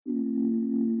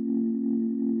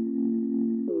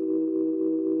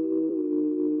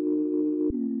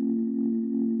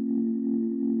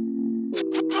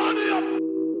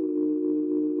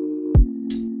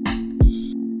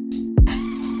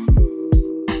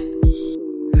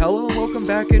Hello, and welcome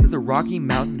back into the Rocky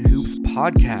Mountain Hoops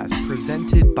podcast,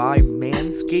 presented by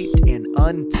Manscaped and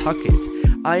Untuck It.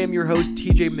 I am your host,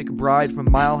 TJ McBride from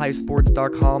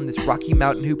MileHighSports.com. This Rocky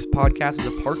Mountain Hoops podcast is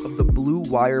a part of the Blue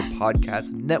Wire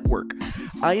Podcast Network.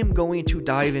 I am going to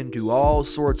dive into all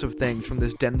sorts of things from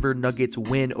this Denver Nuggets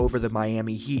win over the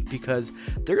Miami Heat because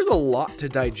there's a lot to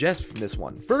digest from this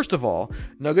one. First of all,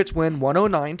 Nuggets win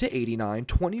 109-89,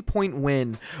 20-point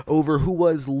win over who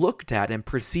was looked at and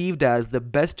perceived as the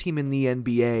best team in the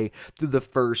NBA through the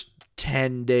first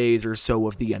 10 days or so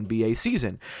of the NBA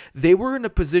season. They were in a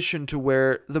position to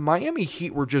where the Miami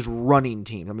Heat were just running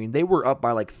teams. I mean, they were up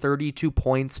by like 32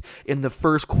 points in the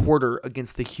first quarter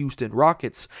against the Houston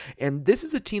Rockets. And this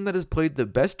is a team that has played the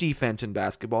best defense in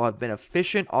basketball, have been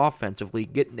efficient offensively,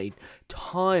 getting a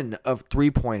ton of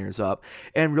three-pointers up.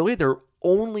 And really their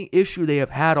only issue they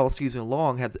have had all season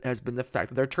long has been the fact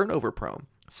that they're turnover prone.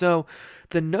 So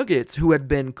the Nuggets, who had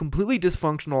been completely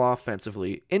dysfunctional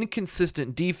offensively,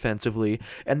 inconsistent defensively,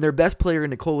 and their best player,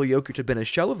 Nikola Jokic, had been a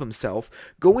shell of himself,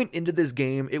 going into this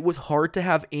game, it was hard to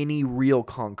have any real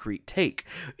concrete take.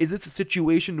 Is this a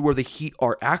situation where the Heat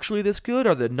are actually this good?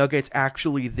 Are the Nuggets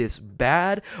actually this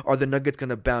bad? Are the Nuggets going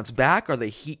to bounce back? Are the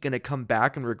Heat going to come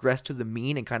back and regress to the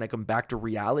mean and kind of come back to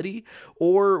reality?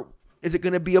 Or is it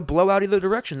going to be a blowout either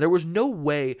direction? There was no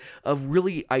way of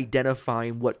really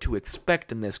identifying what to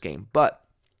expect in this game, but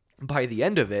by the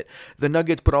end of it, the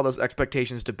Nuggets put all those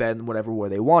expectations to bed in whatever way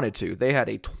they wanted to. They had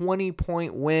a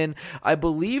 20-point win. I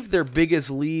believe their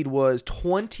biggest lead was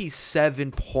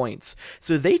 27 points.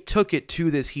 So they took it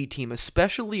to this Heat team,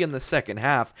 especially in the second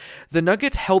half. The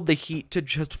Nuggets held the Heat to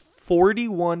just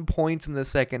 41 points in the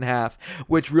second half,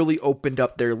 which really opened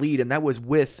up their lead, and that was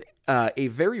with a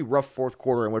very rough fourth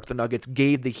quarter in which the Nuggets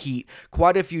gave the Heat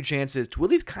quite a few chances to at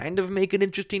least kind of make it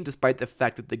interesting, despite the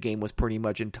fact that the game was pretty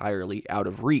much entirely out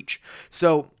of reach.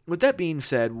 So with that being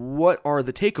said, what are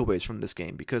the takeaways from this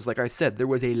game? Because like I said, there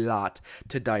was a lot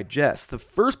to digest. The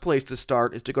first place to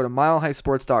start is to go to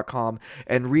MileHighSports.com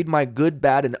and read my good,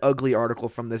 bad, and ugly article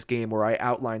from this game where I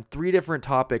outlined 3 different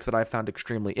topics that I found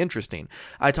extremely interesting.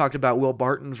 I talked about Will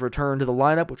Barton's return to the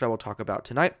lineup, which I will talk about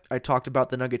tonight. I talked about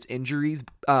the Nuggets' injuries,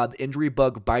 the injury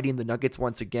bug biting the Nuggets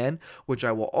once again, which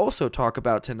I will also talk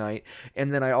about tonight.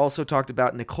 And then I also talked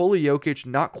about Nikola Jokic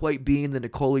not quite being the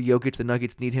Nikola Jokic the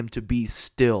Nuggets need him to be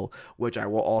still, which I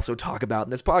will also talk about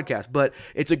in this podcast. But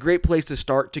it's a great place to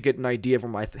start to get an idea of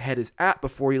where my head is at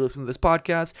before you listen to this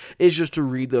podcast, is just to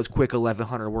read those quick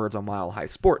 1,100 words on Mile High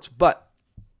Sports. But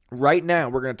right now,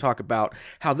 we're going to talk about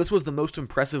how this was the most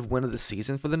impressive win of the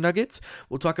season for the Nuggets.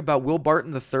 We'll talk about Will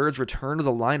Barton III's return to the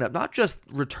lineup. Not just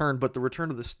return, but the return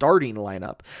to the starting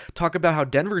lineup. Talk about how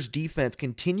Denver's defense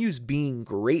continues being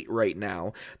great right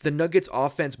now. The Nuggets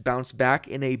offense bounced back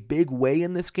in a big way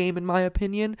in this game, in my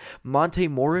opinion. Monte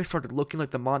Morris started looking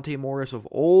like the Monte Morris of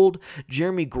old.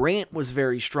 Jeremy Grant was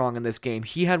very strong in this game.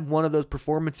 He had one of those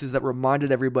performances that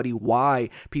reminded everybody why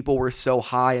people were so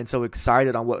high and so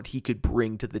excited on what he could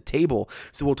bring to the table.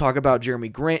 So we'll talk about Jeremy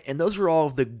Grant, and those are all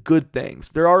of the good things.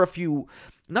 There are a few,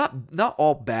 not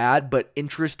all bad, but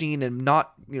interesting and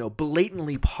not,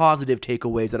 blatantly positive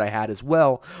takeaways that I had as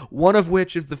well. One of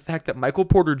which is the fact that Michael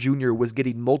Porter Jr. was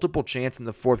getting multiple chances in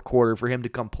the fourth quarter for him to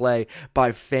come play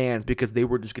by fans because they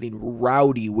were just getting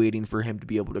rowdy waiting for him to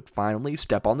be able to finally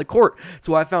step on the court.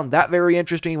 So I found that very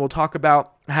interesting. We'll talk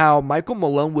about how Michael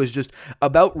Malone was just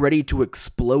about ready to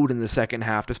explode in the second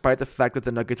half, despite the fact that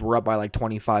the Nuggets were up by like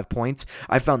 25 points.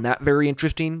 I found that very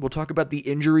interesting. We'll talk about the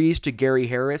injuries to Gary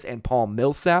Harris and Paul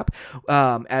Millsap,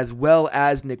 as well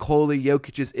as Nikola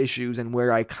Jokic's issues and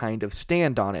where I kind of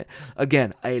stand on it.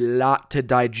 Again, a lot to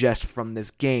digest from this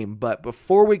game, but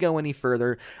before we go any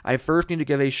further, I first need to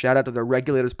give a shout out to the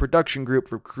Regulators production group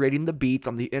for creating the beats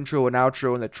on the intro and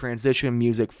outro and the transition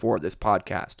music for this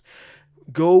podcast.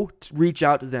 Go reach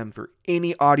out to them for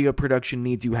any audio production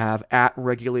needs you have at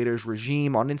Regulators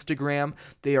Regime on Instagram.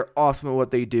 They are awesome at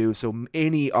what they do, so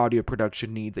any audio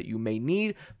production needs that you may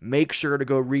need, make sure to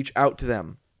go reach out to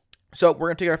them. So we're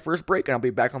going to take our first break, and I'll be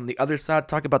back on the other side to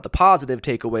talk about the positive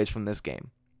takeaways from this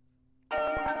game.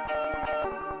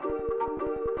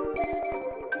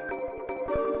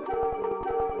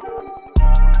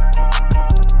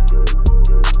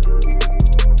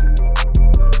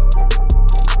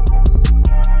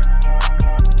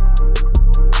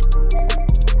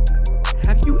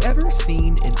 Have you ever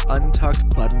seen an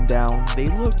untucked button down? They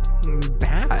look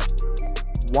bad.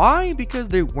 Why? Because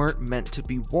they weren't meant to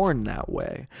be worn that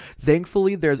way.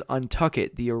 Thankfully, there's Untuck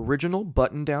It, the original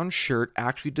button-down shirt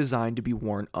actually designed to be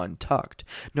worn untucked.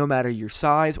 No matter your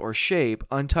size or shape,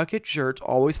 Untuck It shirts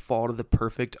always fall to the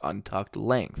perfect untucked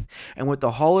length. And with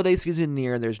the holiday season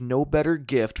near, there's no better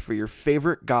gift for your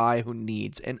favorite guy who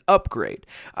needs an upgrade.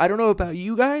 I don't know about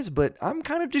you guys, but I'm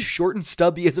kind of just short and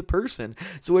stubby as a person,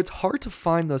 so it's hard to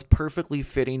find those perfectly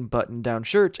fitting button-down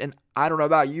shirts, and I don't know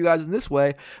about you guys in this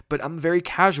way, but I'm very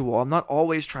casual. I'm not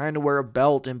always trying to wear a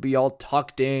belt and be all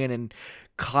tucked in and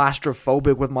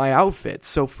claustrophobic with my outfits.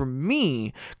 So for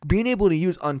me, being able to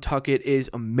use Untuck It is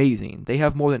amazing. They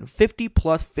have more than 50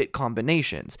 plus fit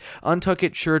combinations. Untuck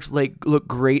It shirts look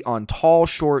great on tall,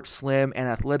 short, slim, and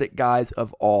athletic guys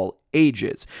of all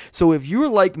ages. So if you're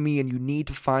like me and you need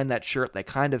to find that shirt that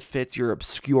kind of fits your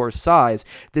obscure size,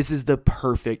 this is the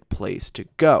perfect place to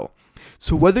go.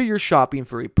 So whether you're shopping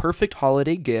for a perfect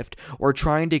holiday gift or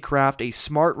trying to craft a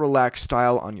smart, relaxed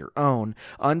style on your own,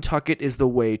 Untuck It is the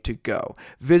way to go.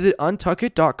 Visit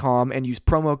untuckit.com and use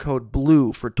promo code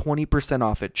BLUE for 20%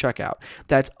 off at checkout.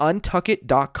 That's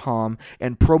untuckit.com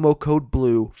and promo code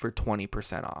BLUE for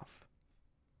 20% off.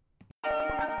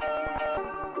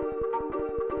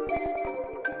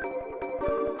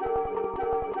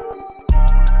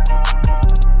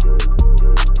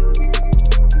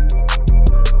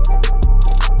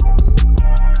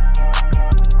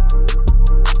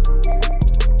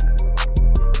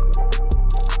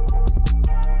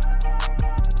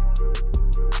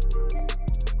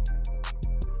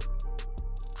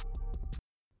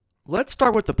 Let's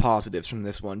start with the positives from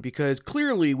this one, because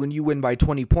clearly when you win by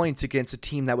 20 points against a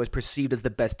team that was perceived as the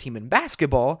best team in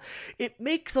basketball, it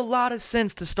makes a lot of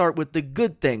sense to start with the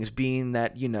good things, being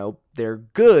that, they're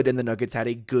good and the Nuggets had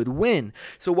a good win.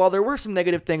 So while there were some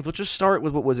negative things, let's just start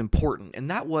with what was important, and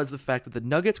that was the fact that the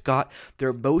Nuggets got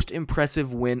their most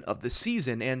impressive win of the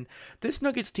season. And this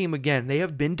Nuggets team, again, they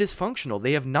have been dysfunctional.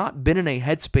 They have not been in a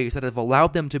headspace that have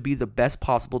allowed them to be the best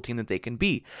possible team that they can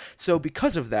be. So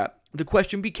because of that, the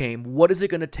question became, what is it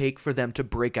going to take for them to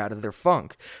break out of their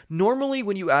funk? Normally,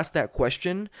 when you ask that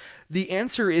question, the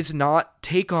answer is not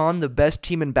take on the best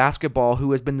team in basketball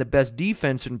who has been the best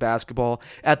defense in basketball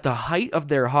at the height of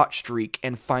their hot streak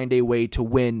and find a way to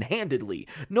win handedly.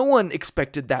 No one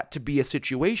expected that to be a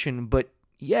situation, but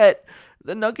yet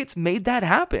the Nuggets made that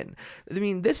happen. I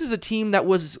mean, this is a team that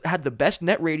had the best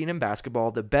net rating in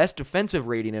basketball, the best defensive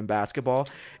rating in basketball,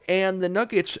 and the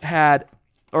Nuggets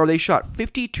they shot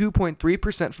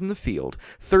 52.3% from the field,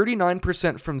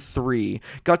 39% from three,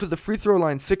 got to the free throw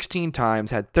line 16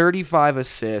 times, had 35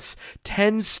 assists,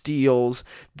 10 steals.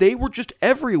 They were just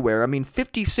everywhere. I mean,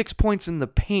 56 points in the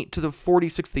paint to the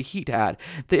 46 the Heat had.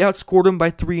 They outscored them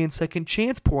by 3 in second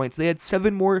chance points. They had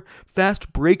 7 more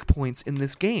fast break points in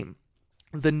this game.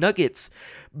 The Nuggets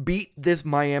beat this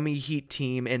Miami Heat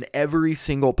team in every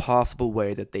single possible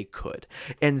way that they could.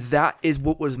 And that is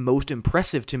what was most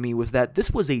impressive to me, was that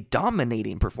this was a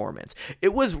dominating performance.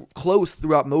 It was close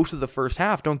throughout most of the first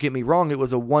half. Don't get me wrong. It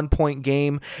was a 1-point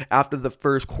game after the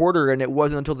first quarter, and it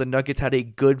wasn't until the Nuggets had a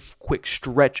good quick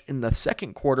stretch in the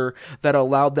second quarter that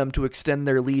allowed them to extend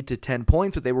their lead to 10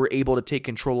 points that they were able to take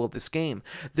control of this game.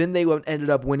 Then they ended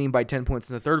up winning by 10 points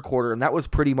in the third quarter, and that was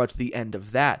pretty much the end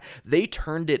of that. They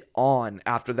turned it on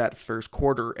after that first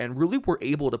quarter and really were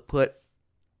able to put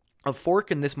a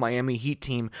fork in this Miami Heat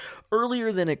team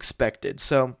earlier than expected.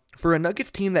 So for a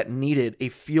Nuggets team that needed a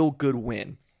feel-good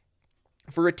win,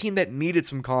 for a team that needed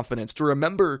some confidence, to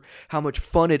remember how much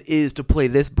fun it is to play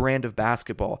this brand of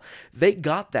basketball, they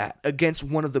got that against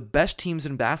one of the best teams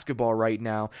in basketball right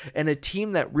now, and a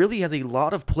team that really has a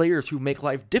lot of players who make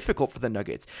life difficult for the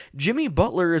Nuggets. Jimmy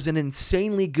Butler is an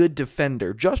insanely good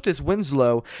defender. Justice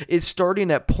Winslow is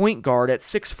starting at point guard at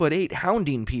 6'8",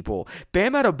 hounding people.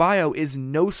 Bam Adebayo is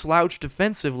no slouch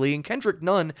defensively, and Kendrick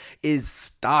Nunn is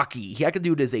stocky. That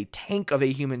dude is a tank of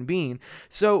a human being.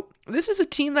 So this is a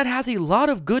team that has a lot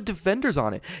of good defenders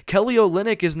on it. Kelly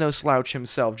Olynyk is no slouch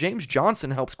himself. James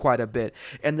Johnson helps quite a bit,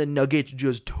 and the Nuggets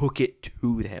just took it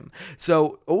to him.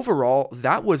 So overall,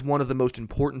 that was one of the most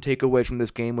important takeaways from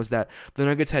this game, was that the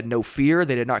Nuggets had no fear.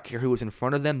 They did not care who was in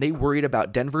front of them. They worried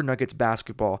about Denver Nuggets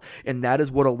basketball, and that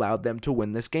is what allowed them to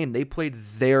win this game. They played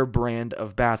their brand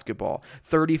of basketball.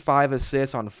 35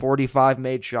 assists on 45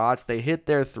 made shots. They hit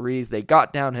their threes. They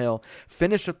got downhill,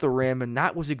 finished at the rim, and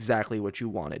that was exactly what you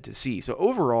wanted to see. So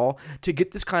overall, to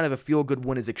get this kind of a feel-good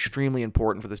win is extremely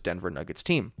important for this Denver Nuggets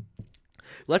team.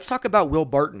 Let's talk about Will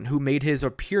Barton, who made his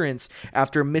appearance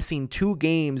after missing 2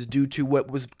 games due to what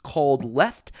was called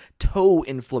left toe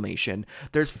inflammation.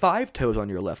 There's 5 toes on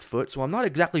your left foot, so I'm not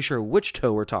exactly sure which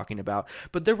toe we're talking about,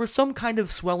 but there was some kind of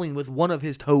swelling with one of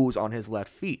his toes on his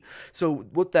left feet. So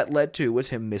what that led to was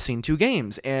him missing 2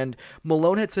 games, and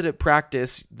Malone had said at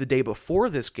practice the day before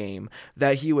this game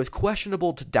that he was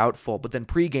questionable to doubtful, but then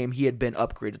pregame he had been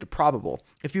upgraded to probable.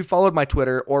 If you followed my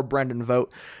Twitter or Brendan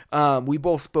Vogt, we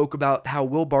both spoke about how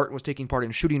Will Barton was taking part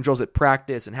in shooting drills at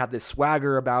practice and had this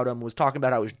swagger about him, was talking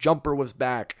about how his jumper was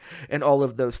back and all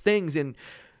of those things, and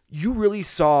you really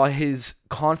saw his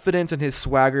confidence and his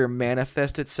swagger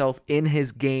manifest itself in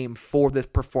his game for this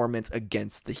performance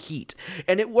against the Heat.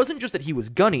 And it wasn't just that he was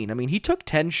gunning. I mean, he took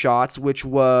 10 shots, which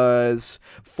was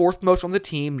 4th most on the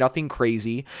team, nothing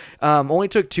crazy. Only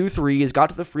took 2 threes, got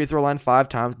to the free throw line 5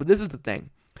 times, but this is the thing.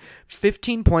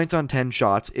 15 points on 10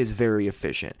 shots is very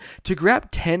efficient. To grab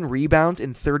 10 rebounds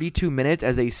in 32 minutes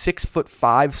as a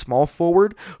 6'5" small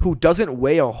forward who doesn't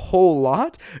weigh a whole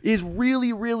lot is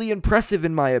really, really impressive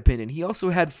in my opinion. He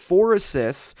also had 4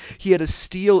 assists, he had a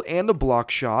steal and a block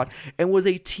shot, and was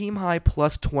a team high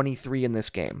plus 23 in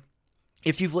this game.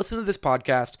 If you've listened to this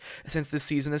podcast since this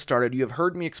season has started, you have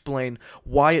heard me explain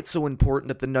why it's so important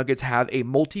that the Nuggets have a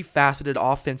multifaceted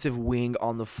offensive wing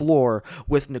on the floor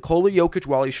with Nikola Jokic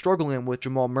while he's struggling, with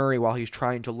Jamal Murray while he's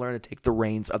trying to learn to take the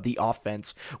reins of the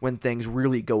offense when things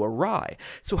really go awry.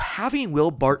 So having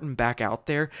Will Barton back out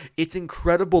there, it's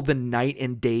incredible the night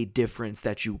and day difference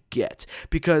that you get,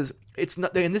 because it's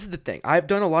not, and this is the thing. I've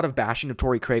done a lot of bashing of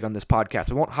Torrey Craig on this podcast.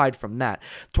 I won't hide from that.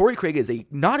 Torrey Craig is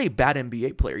not a bad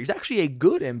NBA player. He's actually a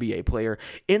good NBA player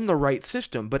in the right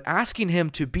system, but asking him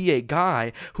to be a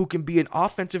guy who can be an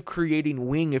offensive creating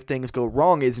wing if things go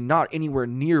wrong is not anywhere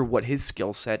near what his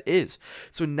skill set is.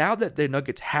 So now that the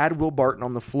Nuggets had Will Barton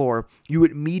on the floor, you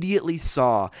immediately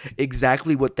saw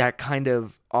exactly what that kind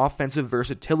of offensive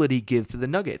versatility gives to the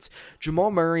Nuggets.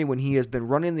 Jamal Murray, when he has been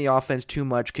running the offense too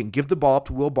much, can give the ball up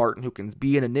to Will Barton, who can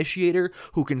be an initiator,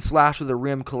 who can slash to the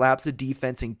rim, collapse the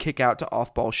defense, and kick out to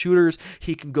off-ball shooters.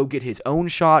 He can go get his own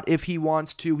shot if he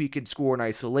wants to. He can score in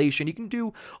isolation. He can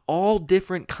do all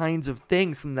different kinds of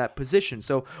things from that position.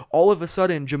 So all of a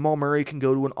sudden, Jamal Murray can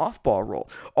go to an off-ball role.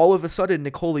 All of a sudden,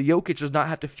 Nikola Jokic does not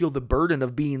have to feel the burden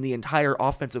of being the entire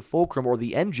offensive fulcrum or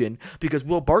the engine, because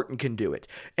Will Barton can do it.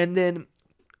 And then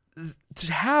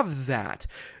to have that,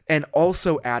 and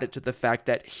also add it to the fact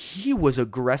that he was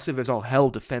aggressive as all hell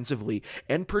defensively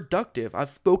and productive. I've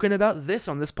spoken about this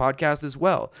on this podcast as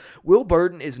well. Will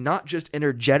Barton is not just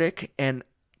energetic and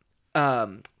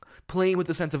playing with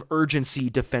a sense of urgency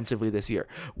defensively this year.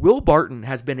 Will Barton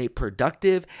has been a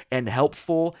productive and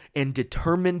helpful and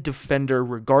determined defender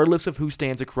regardless of who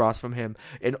stands across from him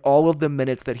in all of the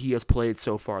minutes that he has played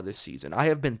so far this season. I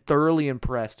have been thoroughly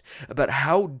impressed about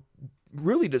how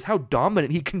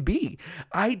dominant he can be.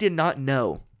 I did not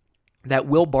know that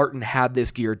Will Barton had this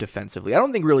gear defensively. I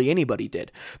don't think really anybody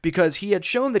did, because he had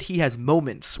shown that he has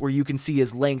moments where you can see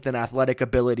his length and athletic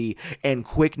ability and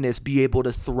quickness be able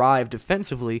to thrive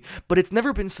defensively, but it's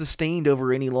never been sustained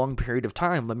over any long period of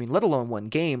time. I mean, let alone one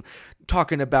game,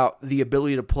 talking about the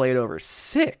ability to play it over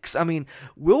 6. I mean,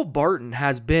 Will Barton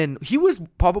he was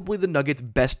probably the Nuggets'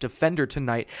 best defender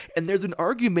tonight, and there's an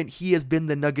argument he has been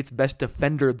the Nuggets' best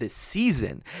defender this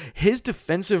season. His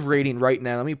defensive rating right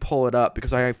now, let me pull it up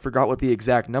because I forgot what the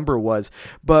exact number was,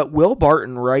 but Will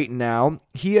Barton right now,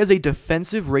 he has a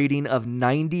defensive rating of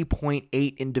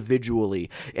 90.8 individually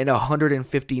in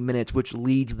 150 minutes, which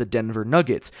leads the Denver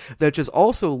Nuggets. That has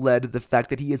also led to the fact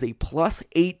that he is a plus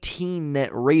 18 net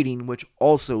rating, which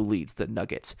also leads the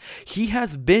Nuggets. He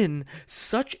has been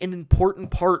such an important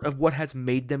part of what has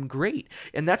made them great,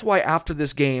 and that's why after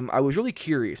this game, I was really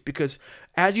curious, because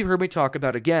as you heard me talk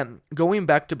about, again, going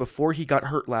back to before he got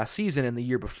hurt last season and the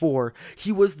year before, he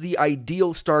was the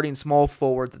ideal starting small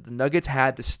forward that the Nuggets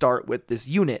had to start with this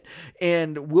unit.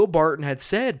 And Will Barton had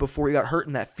said before he got hurt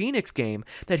in that Phoenix game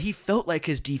that he felt like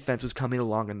his defense was coming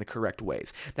along in the correct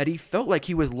ways, that he felt like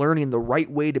he was learning the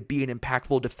right way to be an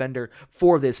impactful defender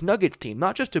for this Nuggets team,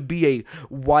 not just to be a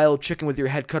wild chicken with your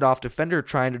head cut off defender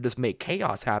trying to just make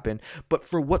chaos happen, but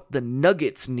for what the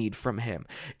Nuggets need from him.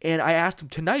 And I asked him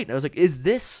tonight, and I was like, is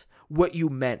this what you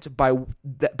meant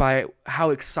by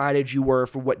how excited you were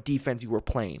for what defense you were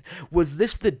playing? Was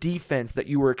this the defense that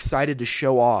you were excited to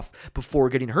show off before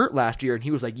getting hurt last year? And he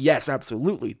was like, yes,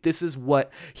 absolutely. This is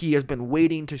what he has been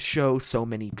waiting to show so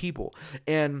many people.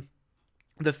 And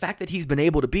the fact that he's been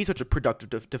able to be such a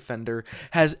productive defender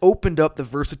has opened up the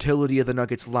versatility of the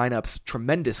Nuggets lineups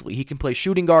tremendously. He can play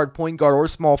shooting guard, point guard, or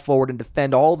small forward and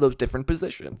defend all those different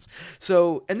positions.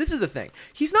 So, and this is the thing.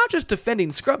 He's not just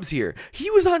defending scrubs here. He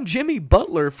was on Jimmy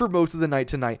Butler for most of the night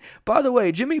tonight. By the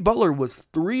way, Jimmy Butler was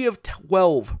 3 of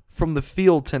 12 from the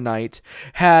field tonight,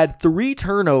 had 3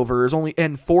 turnovers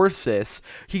and 4 assists.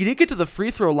 He did get to the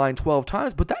free throw line 12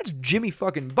 times, but that's Jimmy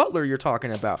fucking Butler you're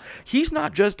talking about. He's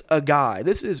not just a guy.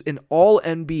 This is an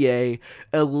all-NBA,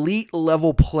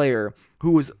 elite-level player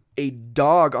who was a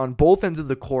dog on both ends of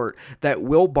the court that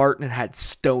Will Barton had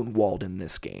stonewalled in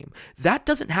this game. That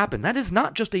doesn't happen. That is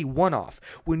not just a one-off.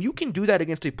 When you can do that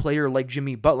against a player like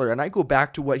Jimmy Butler, and I go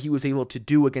back to what he was able to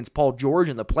do against Paul George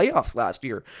in the playoffs last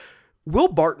year, Will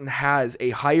Barton has a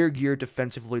higher gear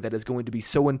defensively that is going to be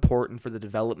so important for the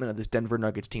development of this Denver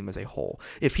Nuggets team as a whole.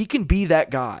 If he can be that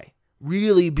guy,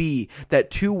 really be that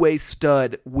two-way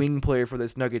stud wing player for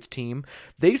this Nuggets team,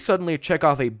 they suddenly check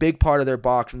off a big part of their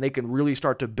box and they can really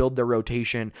start to build their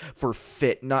rotation for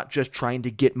fit, not just trying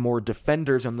to get more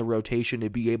defenders on the rotation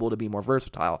to be able to be more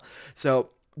versatile.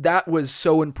 So that was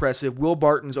so impressive. Will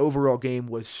Barton's overall game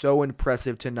was so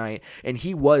impressive tonight, and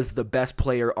he was the best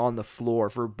player on the floor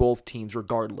for both teams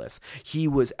regardless. He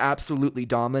was absolutely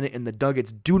dominant, and the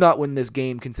Nuggets do not win this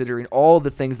game considering all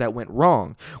the things that went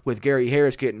wrong with Gary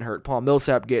Harris getting hurt, Paul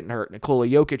Millsap getting hurt, Nikola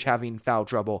Jokic having foul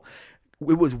trouble.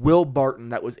 It was Will Barton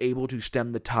that was able to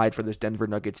stem the tide for this Denver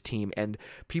Nuggets team, and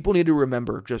people need to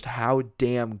remember just how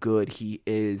damn good he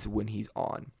is when he's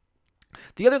on.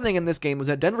 The other thing in this game was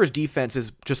that Denver's defense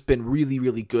has just been really,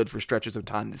 really good for stretches of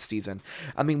time this season.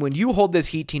 I mean, when you hold this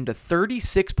Heat team to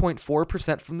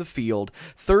 36.4% from the field,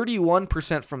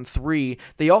 31% from 3,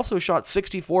 they also shot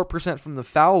 64% from the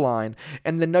foul line,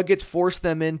 and the Nuggets forced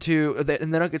them and the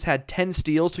Nuggets had 10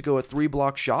 steals to go with 3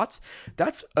 block shots.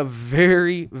 That's a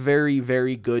very, very,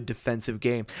 very good defensive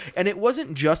game. And it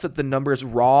wasn't just that the numbers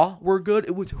raw were good,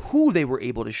 it was who they were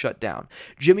able to shut down.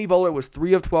 Jimmy Butler was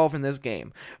 3 of 12 in this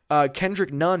game.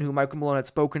 Kendrick Nunn, who Michael Malone had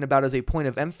spoken about as a point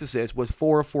of emphasis, was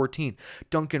 4 of 14.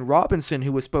 Duncan Robinson,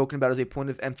 who was spoken about as a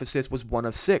point of emphasis, was 1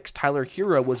 of 6. Tyler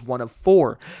Hero was 1 of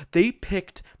 4. They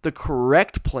picked the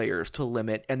correct players to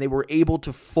limit, and they were able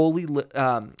to fully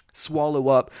swallow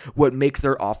up what makes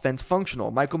their offense functional.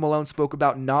 Michael Malone spoke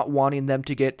about not wanting them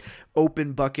to get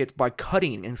open buckets by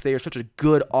cutting, and they are such a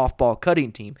good off-ball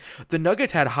cutting team. The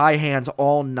Nuggets had high hands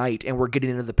all night and were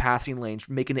getting into the passing lanes,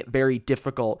 making it very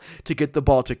difficult to get the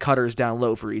ball to cutters down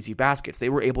low for easy baskets. They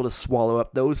were able to swallow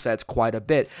up those sets quite a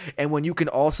bit. And when you can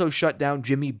also shut down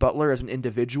Jimmy Butler as an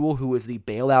individual who is the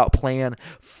bailout plan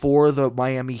for the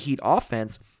Miami Heat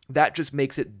offense, that just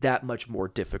makes it that much more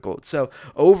difficult. So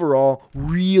overall,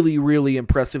 really, really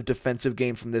impressive defensive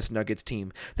game from this Nuggets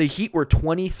team. The Heat were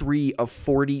 23 of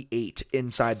 48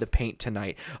 inside the paint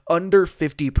tonight, under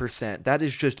 50%. That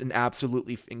is just an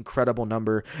absolutely incredible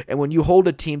number. And when you hold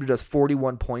a team to just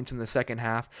 41 points in the second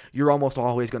half, you're almost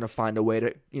always going to find a way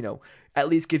to, at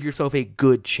least give yourself a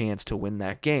good chance to win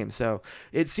that game. So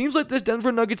it seems like this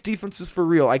Denver Nuggets defense is for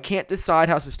real. I can't decide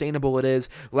how sustainable it is.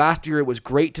 Last year it was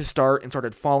great to start and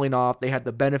started falling off. They had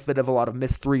the benefit of a lot of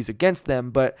missed threes against them,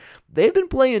 but they've been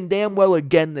playing damn well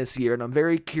again this year, and I'm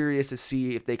very curious to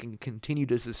see if they can continue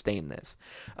to sustain this.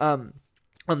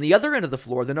 On the other end of the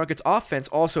floor, the Nuggets offense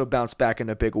also bounced back in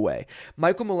a big way.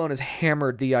 Michael Malone has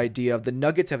hammered the idea of the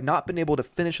Nuggets have not been able to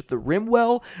finish at the rim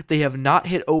well, they have not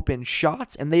hit open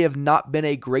shots, and they have not been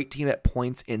a great team at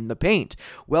points in the paint.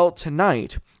 Well,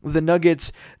 tonight, the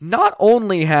Nuggets not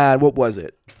only had,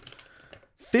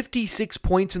 56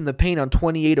 points in the paint on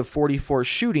 28 of 44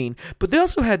 shooting, but they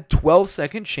also had 12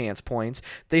 second chance points.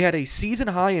 They had a season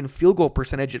high in field goal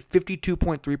percentage at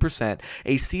 52.3%,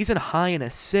 a season high in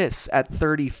assists at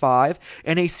 35,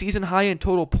 and a season high in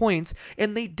total points,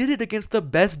 and they did it against the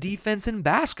best defense in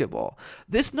basketball.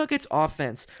 This Nuggets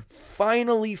offense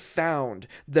finally found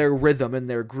their rhythm and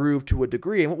their groove to a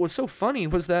degree, and what was so funny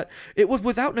was that it was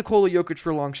without Nikola Jokic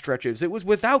for long stretches. It was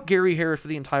without Gary Harris for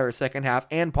the entire second half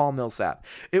and Paul Millsap.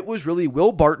 It was really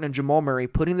Will Barton and Jamal Murray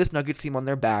putting this Nuggets team on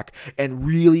their back and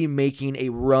really making a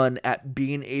run at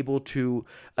being able to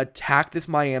attack this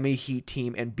Miami Heat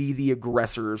team and be the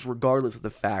aggressors, regardless of the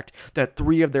fact that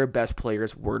 3 of their best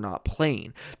players were not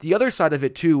playing. The other side of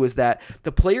it, too, was that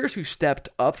the players who stepped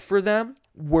up for them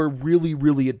were really,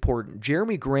 really important.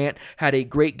 Jeremy Grant had a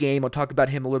great game. I'll talk about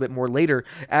him a little bit more later.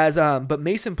 But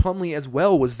Mason Plumlee as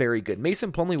well was very good.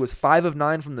 Mason Plumlee was 5 of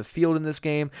 9 from the field in this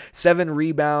game, 7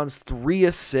 rebounds, 3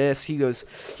 assists.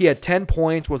 He had 10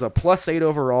 points, was a +8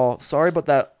 overall. Sorry about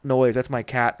that noise. That's my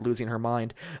cat losing her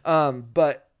mind.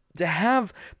 But to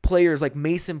have players like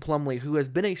Mason Plumlee, who has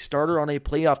been a starter on a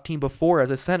playoff team before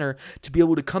as a center, to be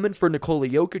able to come in for Nikola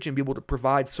Jokic and be able to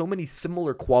provide so many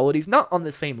similar qualities, not on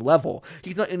the same level.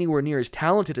 He's not anywhere near as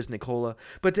talented as Nikola,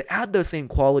 but to add those same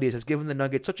qualities has given the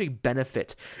Nuggets such a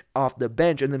benefit off the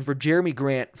bench. And then for Jeremy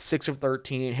Grant, 6 of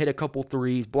 13, hit a couple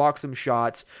threes, blocked some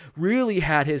shots, really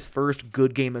had his first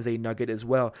good game as a Nugget as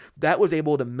well. That was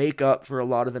able to make up for a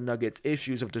lot of the Nuggets'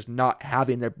 issues of just not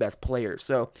having their best players.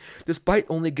 So despite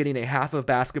only getting a half of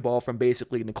basketball from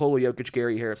basically Nikola Jokic,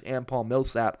 Gary Harris, and Paul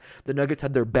Millsap, the Nuggets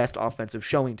had their best offensive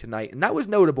showing tonight, and that was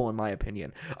notable in my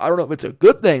opinion. I don't know if it's a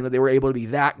good thing that they were able to be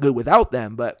that good without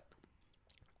them, but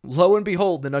lo and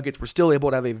behold, the Nuggets were still able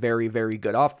to have a very, very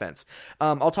good offense.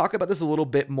 I'll talk about this a little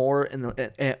bit more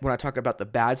when I talk about the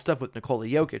bad stuff with Nikola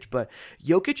Jokic, but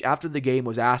Jokic after the game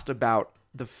was asked about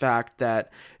the fact that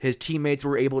his teammates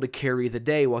were able to carry the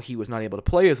day while he was not able to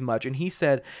play as much. And he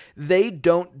said, they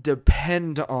don't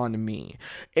depend on me.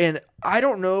 And I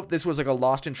don't know if this was like a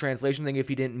lost in translation thing, if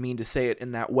he didn't mean to say it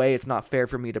in that way. It's not fair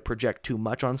for me to project too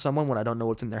much on someone when I don't know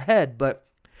what's in their head, but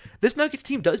this Nuggets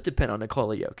team does depend on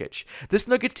Nikola Jokic. This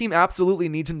Nuggets team absolutely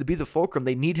needs him to be the fulcrum.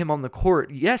 They need him on the court.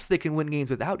 Yes, they can win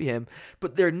games without him,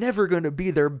 but they're never going to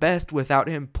be their best without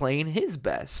him playing his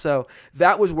best. So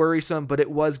that was worrisome, but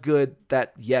it was good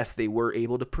that, yes, they were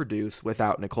able to produce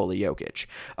without Nikola Jokic.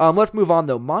 Let's move on,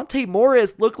 though. Monte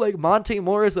Morris looked like Monte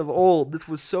Morris of old. This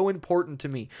was so important to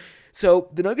me. So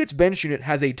the Nuggets bench unit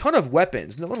has a ton of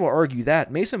weapons. No one will argue that.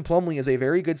 Mason Plumlee is a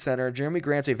very good center. Jeremy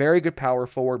Grant's a very good power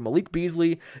forward. Malik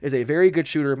Beasley is a very good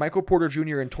shooter. Michael Porter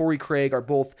Jr. and Torrey Craig are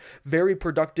both very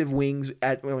productive wings.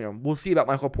 We'll see about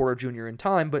Michael Porter Jr. in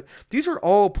time, but these are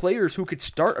all players who could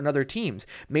start on other teams.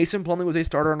 Mason Plumlee was a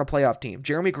starter on a playoff team.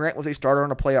 Jeremy Grant was a starter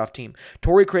on a playoff team.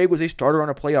 Torrey Craig was a starter on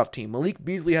a playoff team. Malik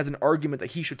Beasley has an argument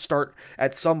that he should start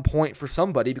at some point for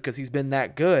somebody because he's been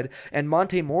that good. And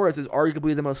Monte Morris is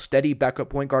arguably the most steady backup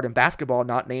point guard in basketball,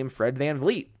 not named Fred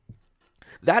VanVleet.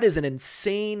 That is an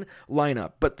insane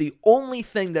lineup, but the only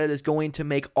thing that is going to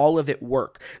make all of it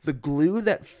work, the glue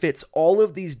that fits all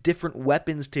of these different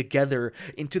weapons together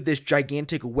into this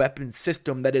gigantic weapon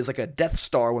system that is like a Death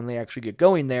Star when they actually get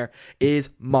going there, is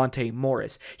Monte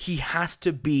Morris. He has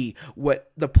to be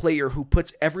what the player who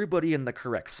puts everybody in the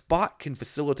correct spot, can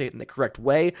facilitate in the correct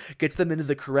way, gets them into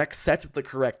the correct sets at the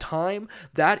correct time.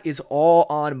 That is all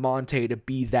on Monte to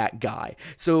be that guy.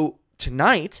 So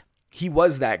tonight, he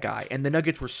was that guy, and the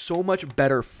Nuggets were so much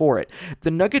better for it. The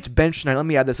Nuggets bench tonight, let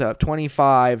me add this up,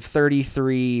 25,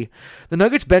 33. The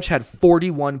Nuggets bench had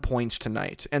 41 points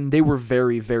tonight, and they were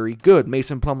very, very good.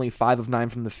 Mason Plumlee, 5 of 9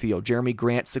 from the field. Jeremy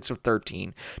Grant, 6 of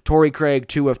 13. Torrey Craig,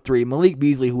 2 of 3. Malik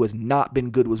Beasley, who has not been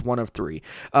good, was 1 of 3.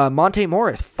 Monte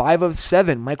Morris, 5 of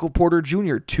 7. Michael Porter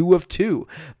Jr., 2 of 2.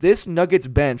 This Nuggets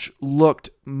bench looked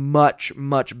much,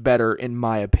 much better, in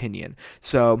my opinion.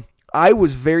 So I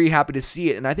was very happy to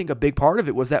see it, and I think a big part of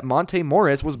it was that Monte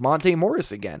Morris was Monte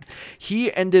Morris again.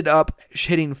 He ended up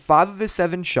hitting 5 of his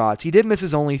 7 shots. He did miss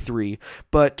his only 3,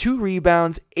 but 2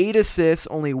 rebounds, 8 assists,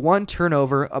 only 1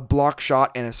 turnover, a block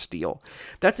shot, and a steal.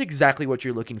 That's exactly what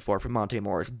you're looking for from Monte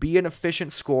Morris. Be an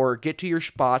efficient scorer, get to your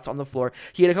spots on the floor.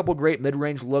 He had a couple great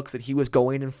mid-range looks that he was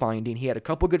going and finding. He had a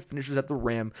couple good finishes at the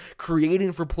rim,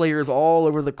 creating for players all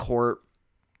over the court.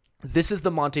 This is the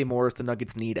Monte Morris the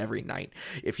Nuggets need every night.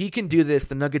 If he can do this,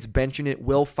 the Nuggets bench unit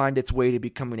will find its way to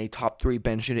becoming a top 3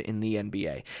 bench unit in the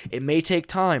NBA. It may take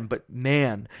time, but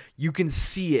man, you can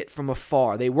see it from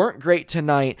afar. They weren't great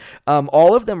tonight.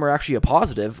 All of them are actually a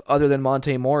positive, other than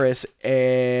Monte Morris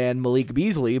and Malik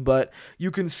Beasley, but you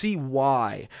can see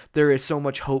why there is so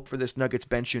much hope for this Nuggets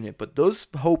bench unit. But those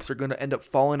hopes are going to end up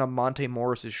falling on Monte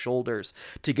Morris's shoulders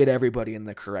to get everybody in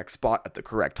the correct spot at the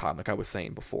correct time, like I was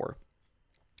saying before.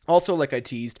 Also, like I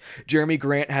teased, Jeremy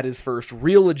Grant had his first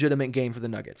real legitimate game for the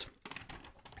Nuggets.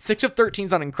 6 of 13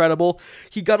 is not incredible.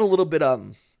 He got a little bit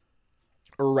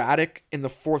erratic in the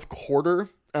fourth quarter.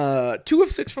 2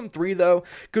 of 6 from 3, though.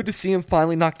 Good to see him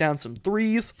finally knock down some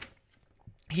threes.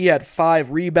 He had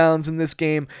 5 rebounds in this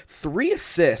game, 3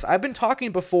 assists. I've been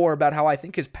talking before about how I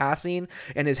think his passing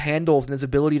and his handles and his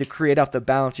ability to create off the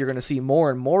bounce, you're going to see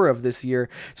more and more of this year.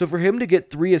 So for him to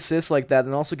get 3 assists like that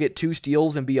and also get 2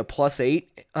 steals and be a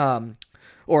 +8,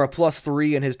 or a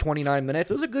 +3 in his 29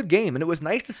 minutes, it was a good game, and it was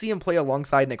nice to see him play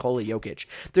alongside Nikola Jokic.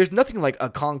 There's nothing like a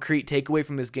concrete takeaway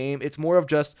from this game. It's more of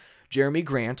just Jeremy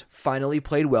Grant finally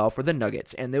played well for the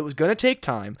Nuggets, and it was going to take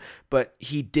time, but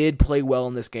he did play well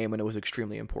in this game, and it was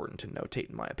extremely important to notate,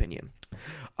 in my opinion.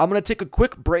 I'm going to take a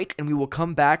quick break, and we will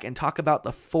come back and talk about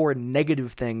the 4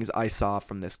 negative things I saw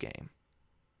from this game.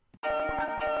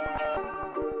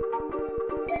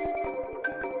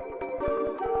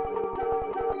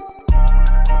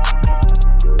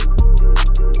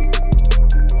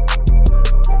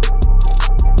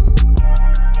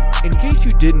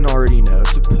 didn't already know,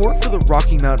 support for the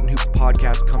Rocky Mountain Hoops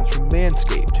podcast comes from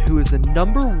Manscaped, who is the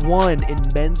 #1 in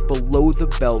men's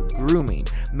below-the-belt grooming.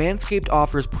 Manscaped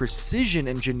offers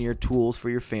precision-engineered tools for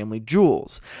your family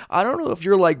jewels. I don't know if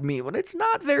you're like me, but it's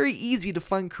not very easy to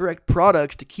find correct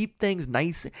products to keep things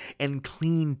nice and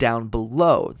clean down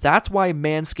below. That's why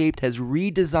Manscaped has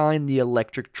redesigned the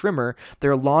electric trimmer.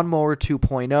 Their Lawnmower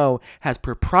 2.0 has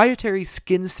proprietary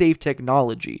skin-safe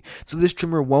technology, so this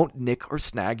trimmer won't nick or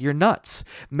snag your nuts.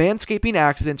 Manscaping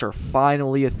accidents are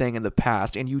finally a thing in the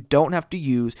past, and you don't have to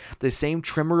use the same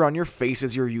trimmer on your face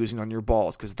as you're using on your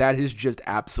balls, because that is just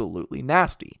absolutely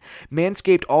nasty.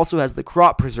 Manscaped also has the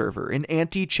Crop Preserver, an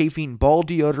anti-chafing ball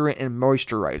deodorant and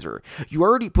moisturizer. You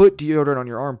already put deodorant on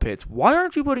your armpits. Why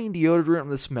aren't you putting deodorant on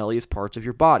the smelliest parts of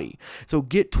your body? So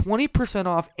get 20%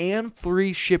 off and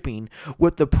free shipping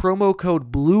with the promo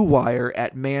code BLUEWIRE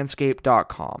at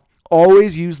manscaped.com.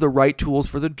 Always use the right tools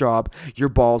for the job. Your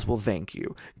balls will thank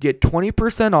you. Get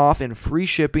 20% off and free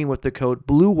shipping with the code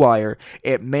BLUEWIRE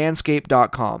at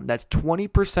manscaped.com. That's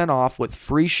 20% off with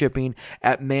free shipping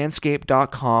at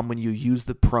manscaped.com when you use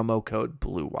the promo code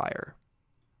BLUEWIRE.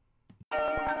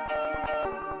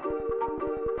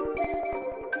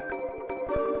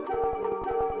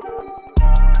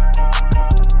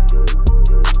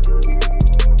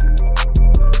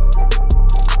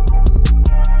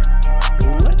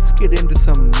 Get into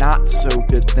some not so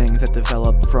good things that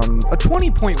developed from a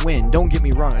 20-point win. Don't get me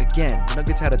wrong, again, the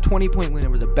Nuggets had a 20-point win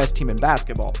over the best team in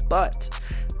basketball, but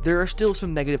there are still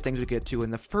some negative things to get to,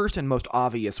 and the first and most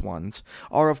obvious ones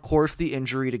are, of course, the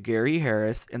injury to Gary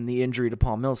Harris and the injury to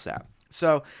Paul Millsap.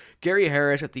 So, Gary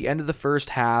Harris, at the end of the first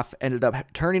half, ended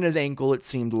up turning his ankle, it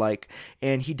seemed like,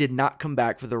 and he did not come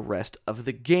back for the rest of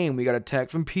the game. We got a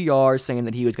text from PR saying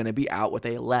that he was going to be out with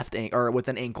with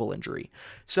an ankle injury.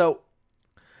 So,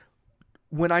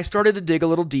 when I started to dig a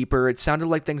little deeper, it sounded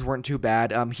like things weren't too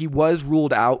bad. He was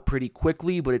ruled out pretty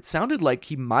quickly, but it sounded like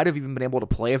he might have even been able to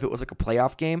play if it was like a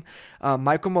playoff game.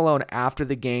 Michael Malone, after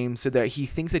the game, said that he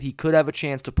thinks that he could have a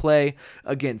chance to play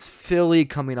against Philly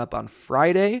coming up on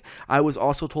Friday. I was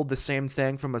also told the same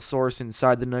thing from a source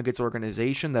inside the Nuggets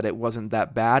organization, that it wasn't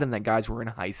that bad and that guys were in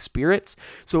high spirits.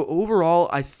 So overall,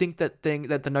 I think that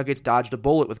the Nuggets dodged a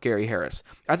bullet with Gary Harris.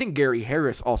 I think Gary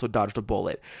Harris also dodged a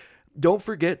bullet. Don't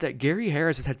forget that Gary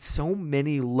Harris has had so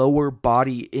many lower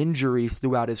body injuries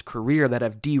throughout his career that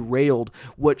have derailed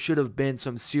what should have been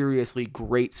some seriously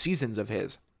great seasons of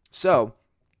his. So,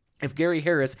 if Gary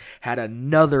Harris had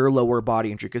another lower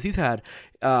body injury, because he's had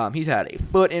a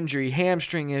foot injury,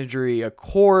 hamstring injury, a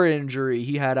core injury,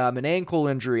 he had an ankle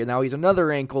injury, and now he's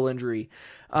another ankle injury,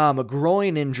 a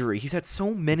groin injury. He's had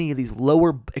so many of these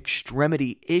lower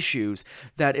extremity issues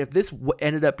that if this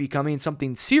ended up becoming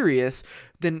something serious,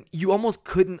 then you almost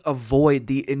couldn't avoid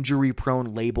the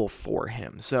injury-prone label for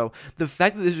him. So the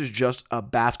fact that this is just a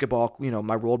basketball,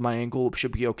 I rolled my ankle,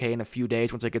 should be okay in a few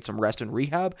days once I get some rest and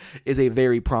rehab, is a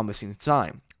very promising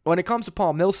sign. When it comes to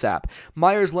Paul Millsap,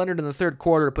 Myers Leonard in the third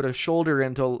quarter put a shoulder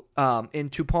into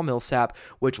Paul Millsap,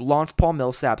 which launched Paul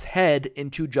Millsap's head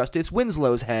into Justice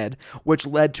Winslow's head, which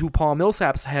led to Paul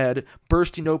Millsap's head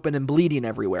bursting open and bleeding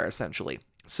everywhere, essentially.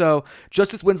 So,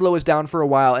 Justice Winslow was down for a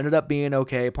while, ended up being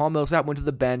okay. Paul Millsap went to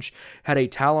the bench, had a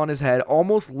towel on his head,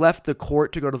 almost left the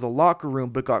court to go to the locker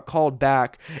room, but got called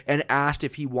back and asked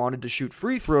if he wanted to shoot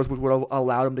free throws, which would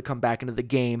allow him to come back into the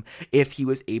game if he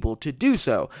was able to do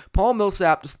so. Paul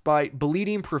Millsap, despite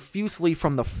bleeding profusely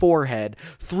from the forehead,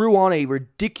 threw on a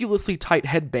ridiculously tight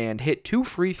headband, hit 2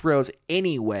 free throws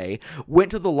anyway,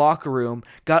 went to the locker room,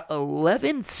 got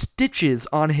 11 stitches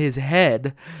on his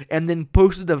head, and then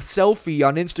posted a selfie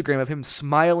on Instagram of him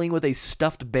smiling with a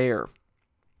stuffed bear.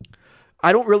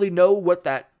 I don't really know what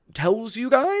that tells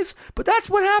you guys, but that's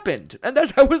what happened. And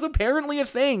that was apparently a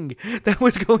thing that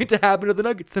was going to happen to the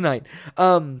Nuggets tonight.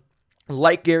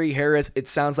 Like Gary Harris, it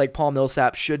sounds like Paul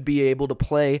Millsap should be able to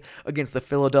play against the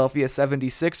Philadelphia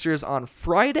 76ers on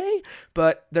Friday,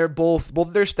 but they're both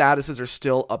of their statuses are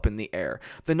still up in the air.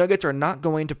 The Nuggets are not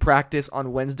going to practice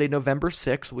on Wednesday, November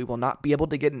 6th. We will not be able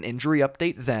to get an injury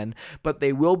update then, but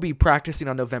they will be practicing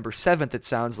on November 7th, it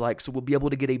sounds like, so we'll be able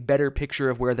to get a better picture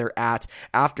of where they're at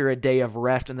after a day of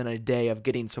rest and then a day of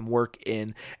getting some work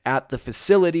in at the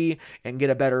facility and get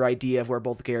a better idea of where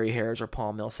both Gary Harris or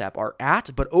Paul Millsap are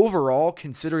at. But overall,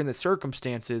 considering the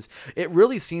circumstances, it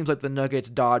really seems like the Nuggets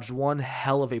dodged one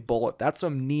hell of a bullet. That's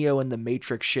some Neo in the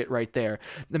Matrix shit right there.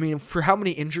 I mean, for how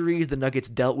many injuries the Nuggets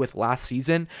dealt with last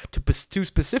season, to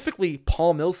specifically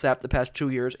Paul Millsap the past 2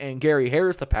 years and Gary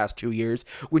Harris the past 2 years,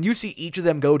 when you see each of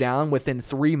them go down within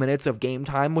 3 minutes of game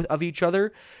time of each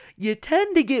other, you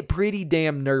tend to get pretty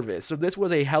damn nervous. So this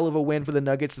was a hell of a win for the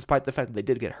Nuggets, despite the fact that they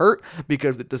did get hurt,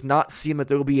 because it does not seem that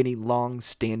there will be any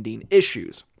long-standing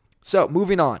issues. So,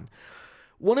 moving on.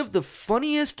 One of the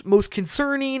funniest, most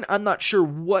concerning, I'm not sure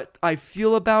what I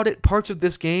feel about it, parts of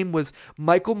this game was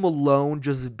Michael Malone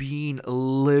just being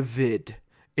livid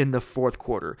in the fourth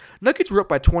quarter. Nuggets were up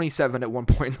by 27 at one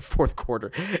point in the fourth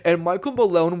quarter, and Michael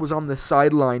Malone was on the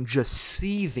sideline just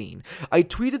seething. I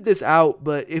tweeted this out,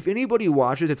 but if anybody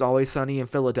watches It's Always Sunny in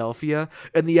Philadelphia,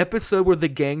 and the episode where the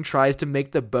gang tries to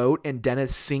make the boat and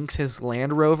Dennis sinks his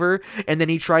Land Rover, and then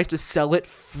he tries to sell it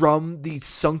from the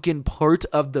sunken part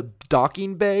of the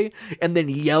docking bay, and then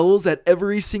yells at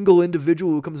every single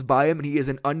individual who comes by him, and he is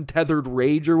in untethered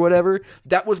rage or whatever,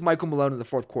 that was Michael Malone in the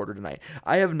fourth quarter tonight.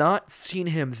 I have not seen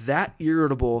him that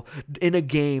irritable in a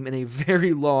game in a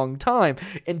very long time.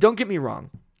 And don't get me wrong,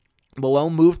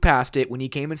 Malone moved past it. When he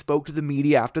came and spoke to the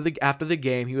media after the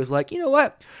game, he was like, you know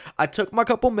what? I took my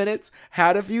couple minutes,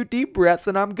 had a few deep breaths,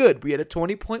 and I'm good. We had a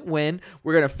 20-point win.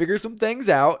 We're going to figure some things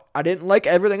out. I didn't like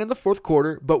everything in the fourth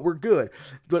quarter, but we're good.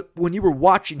 But when you were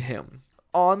watching him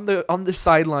on the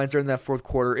sidelines during that fourth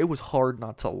quarter, it was hard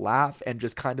not to laugh and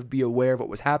just kind of be aware of what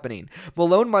was happening.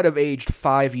 Malone might have aged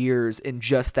 5 years in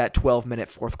just that 12-minute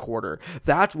fourth quarter.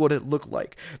 That's what it looked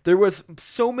like. There was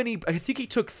so many, I think he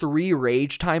took 3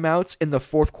 rage timeouts in the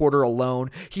fourth quarter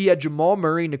alone. He had Jamal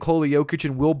Murray, Nikola Jokic,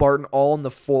 and Will Barton all on the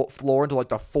floor until like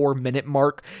the 4-minute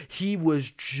mark. He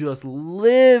was just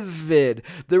livid.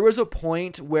 There was a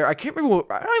point where I don't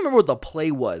remember what the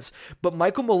play was, but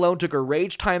Michael Malone took a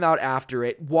rage timeout after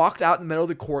it, walked out in the middle of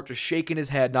the court just shaking his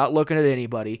head, not looking at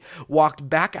anybody, walked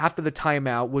back after the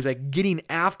timeout, was like getting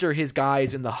after his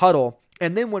guys in the huddle,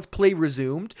 and then once play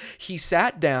resumed, he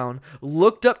sat down,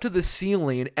 looked up to the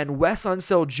ceiling, and Wes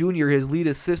Unseld Jr., his lead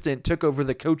assistant, took over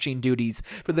the coaching duties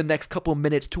for the next couple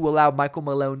minutes to allow Michael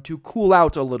Malone to cool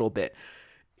out a little bit.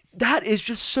 That is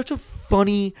just such a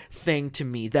funny thing to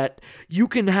me, that you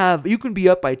can be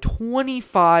up by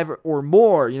 25 or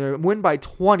more, win by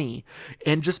 20,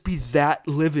 and just be that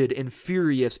livid and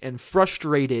furious and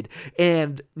frustrated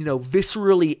and,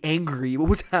 viscerally angry what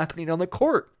was happening on the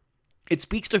court. It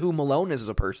speaks to who Malone is as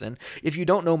a person. If you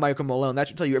don't know Michael Malone, that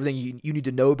should tell you everything you need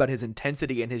to know about his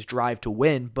intensity and his drive to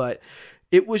win, but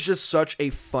it was just such a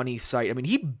funny sight. I mean,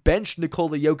 he benched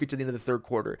Nikola Jokic at the end of the third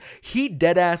quarter. He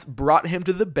deadass brought him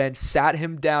to the bench, sat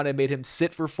him down, and made him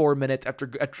sit for 4 minutes after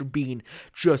being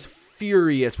just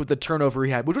furious with the turnover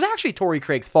he had, which was actually Torrey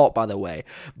Craig's fault, by the way.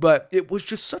 But it was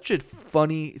just such a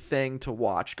funny thing to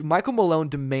watch. Michael Malone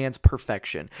demands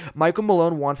perfection. Michael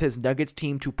Malone wants his Nuggets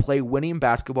team to play winning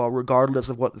basketball regardless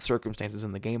of what the circumstances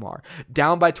in the game are.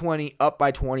 Down by 20, up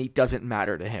by 20, doesn't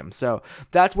matter to him. So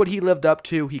that's what he lived up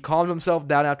to. He calmed himself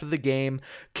down after the game,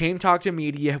 came talk to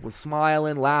media, was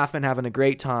smiling, laughing, having a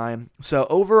great time. So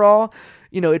overall,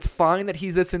 it's fine that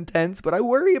he's this intense, but I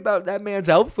worry about that man's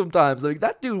health sometimes. Like,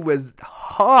 that dude was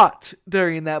hot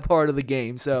during that part of the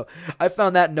game. So I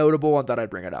found that notable and thought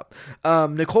I'd bring it up.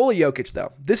 Nikola Jokic,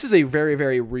 though, this is a very,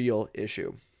 very real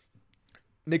issue.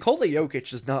 Nikola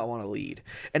Jokic does not want to lead.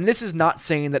 And this is not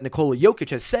saying that Nikola Jokic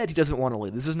has said he doesn't want to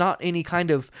lead. This is not any kind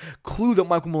of clue that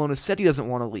Michael Malone has said he doesn't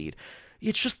want to lead.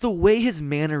 It's just the way his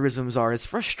mannerisms are, his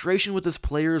frustration with his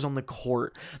players on the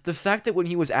court. The fact that when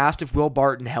he was asked if Will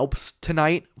Barton helps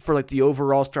tonight for like the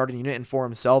overall starting unit and for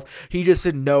himself, he just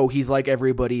said no, he's like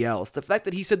everybody else. The fact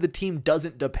that he said the team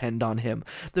doesn't depend on him.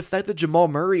 The fact that Jamal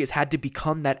Murray has had to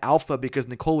become that alpha because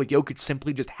Nikola Jokic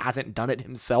simply just hasn't done it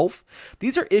himself.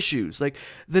 These are issues. Like,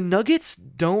 the Nuggets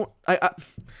don't...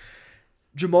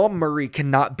 Jamal Murray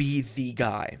cannot be the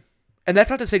guy. And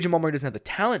that's not to say Jamal Murray doesn't have the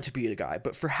talent to be the guy,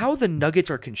 but for how the Nuggets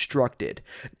are constructed,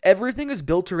 everything is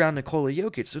built around Nikola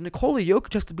Jokic. So Nikola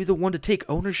Jokic has to be the one to take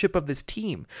ownership of this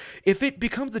team. If it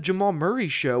becomes the Jamal Murray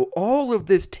show, all of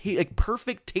this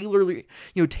perfect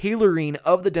tailoring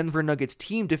of the Denver Nuggets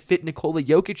team to fit Nikola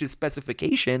Jokic's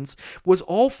specifications was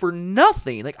all for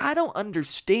nothing. Like, I don't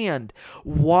understand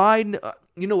why...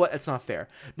 You know what? It's not fair.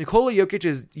 Nikola Jokic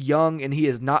is young, and he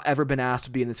has not ever been asked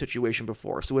to be in this situation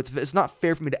before. So it's not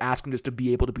fair for me to ask him just to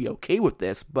be able to be okay with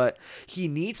this, but he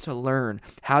needs to learn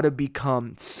how to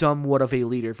become somewhat of a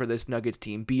leader for this Nuggets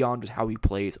team beyond just how he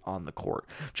plays on the court.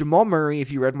 Jamal Murray,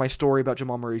 if you read my story about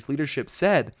Jamal Murray's leadership,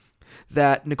 said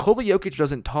that Nikola Jokic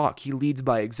doesn't talk, he leads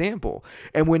by example.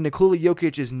 And when Nikola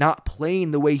Jokic is not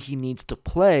playing the way he needs to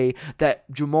play, that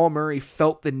Jamal Murray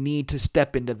felt the need to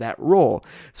step into that role.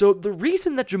 So the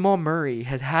reason that Jamal Murray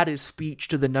has had his speech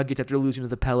to the Nuggets after losing to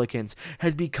the Pelicans,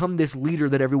 has become this leader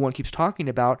that everyone keeps talking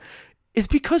about, is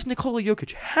because Nikola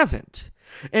Jokic hasn't.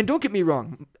 And don't get me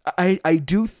wrong, I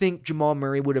do think Jamal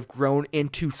Murray would have grown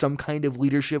into some kind of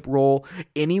leadership role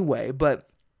anyway, but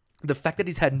The fact that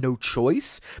he's had no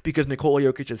choice because Nikola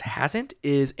Jokic just hasn't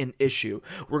is an issue.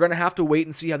 We're going to have to wait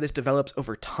and see how this develops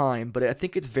over time, but I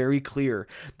think it's very clear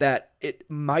that it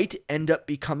might end up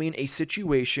becoming a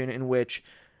situation in which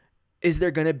is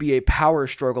there going to be a power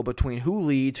struggle between who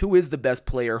leads, who is the best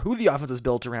player, who the offense is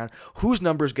built around, whose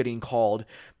numbers getting called,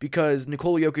 because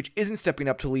Nikola Jokic isn't stepping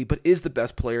up to lead but is the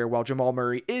best player, while Jamal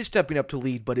Murray is stepping up to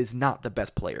lead but is not the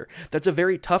best player. That's a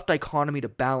very tough dichotomy to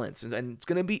balance, and it's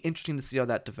going to be interesting to see how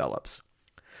that develops.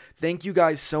 Thank you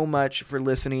guys so much for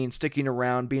listening, sticking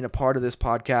around, being a part of this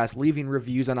podcast, leaving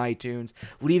reviews on iTunes,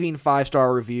 leaving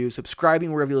 5-star reviews,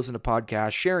 subscribing wherever you listen to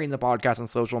podcasts, sharing the podcast on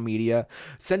social media,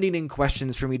 sending in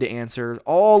questions for me to answer.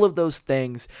 All of those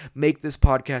things make this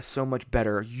podcast so much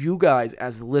better. You guys,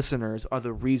 as listeners, are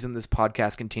the reason this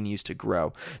podcast continues to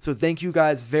grow. So thank you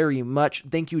guys very much.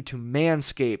 Thank you to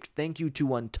Manscaped. Thank you to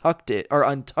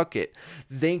Untuck It.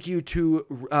 Thank you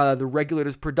to the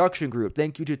Regulators Production Group.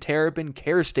 Thank you to Terrapin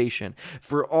Care Station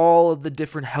for all of the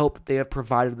different help that they have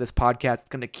provided this podcast. It's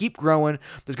going to keep growing.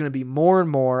 There's going to be more and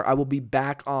more. I will be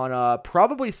back on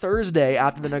probably Thursday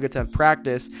after the Nuggets have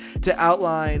practice to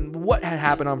outline what had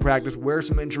happened on practice, where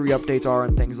some injury updates are,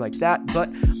 and things like that. But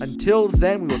until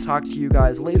then, we will talk to you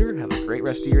guys later. Have a great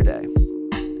rest of your day.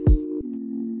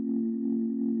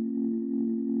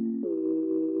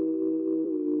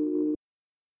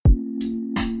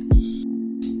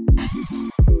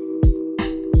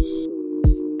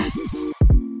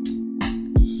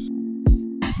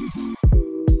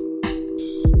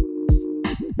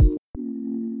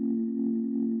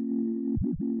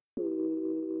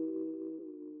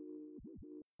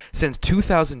 Since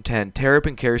 2010,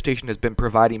 Terrapin Care Station has been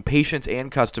providing patients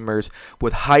and customers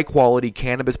with high-quality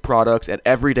cannabis products at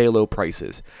everyday low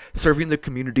prices. Serving the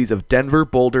communities of Denver,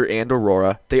 Boulder, and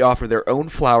Aurora, they offer their own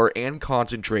flower and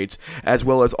concentrates, as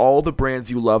well as all the brands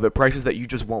you love at prices that you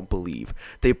just won't believe.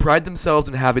 They pride themselves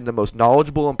in having the most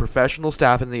knowledgeable and professional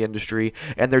staff in the industry,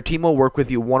 and their team will work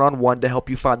with you one-on-one to help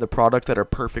you find the products that are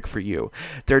perfect for you.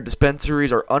 Their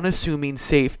dispensaries are unassuming,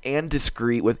 safe, and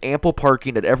discreet, with ample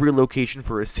parking at every location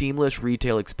for a seamless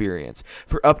retail experience.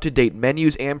 For up-to-date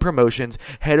menus and promotions,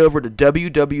 head over to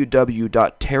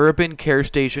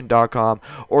www.terrapincarestation.com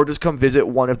or just come visit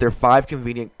one of their 5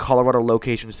 convenient Colorado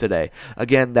locations today.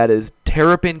 Again, that is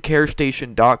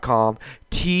terrapincarestation.com,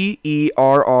 TERRAPIN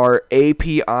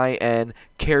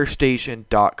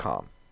carestation.com.